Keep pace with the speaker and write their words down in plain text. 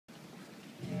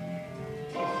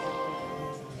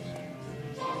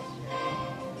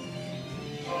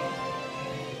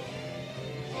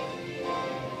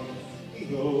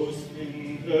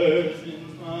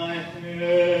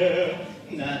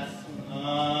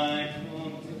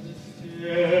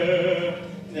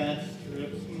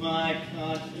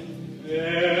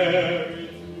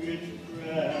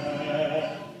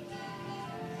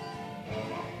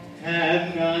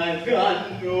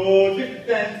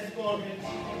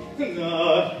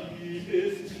The heat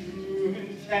is too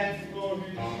intense for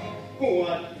it.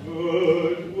 What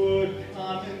good would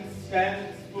common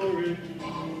sense for it do?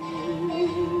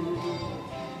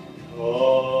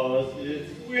 'Cause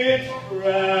it's witchcraft,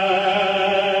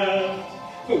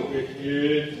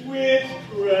 wicked witchcraft.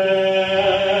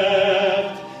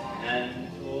 And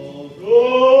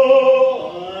although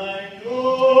I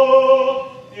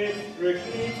know it's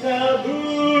strictly taboo,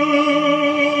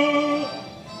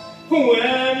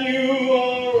 when you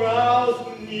arouse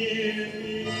the need in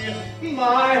me,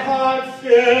 my heart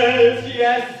says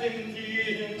yes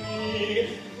indeed in me.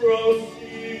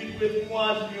 Proceed with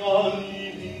what you're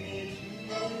leading me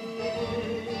to.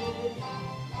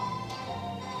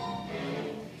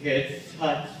 It's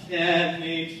such an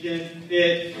ancient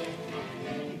fit,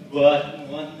 but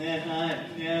one that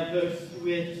I've never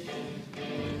switched.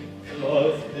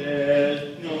 'Cause there's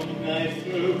no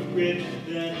nicer witch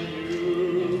than you.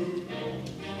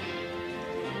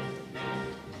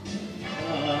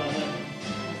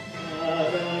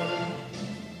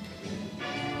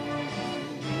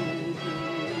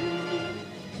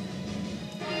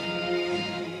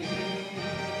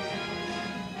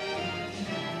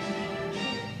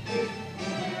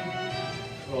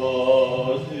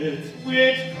 Cause it's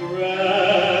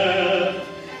witchcraft,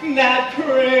 that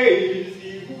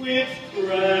crazy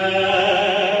witchcraft.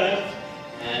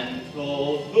 And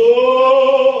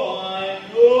although I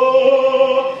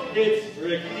know it's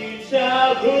strictly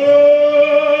taboo,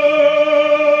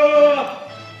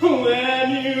 when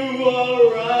you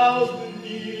arouse the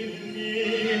need in me,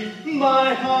 my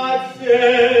heart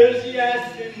says yes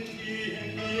indeed in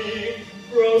me.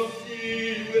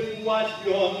 Proceed with what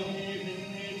you're leading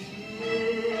me to.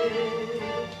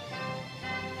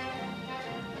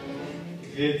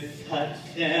 It's such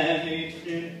an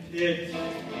ancient pitch,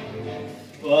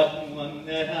 but one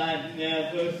that I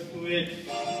never switch.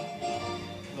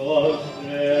 'Cause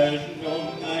there's no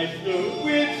nicer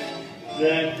witch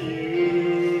than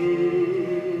you.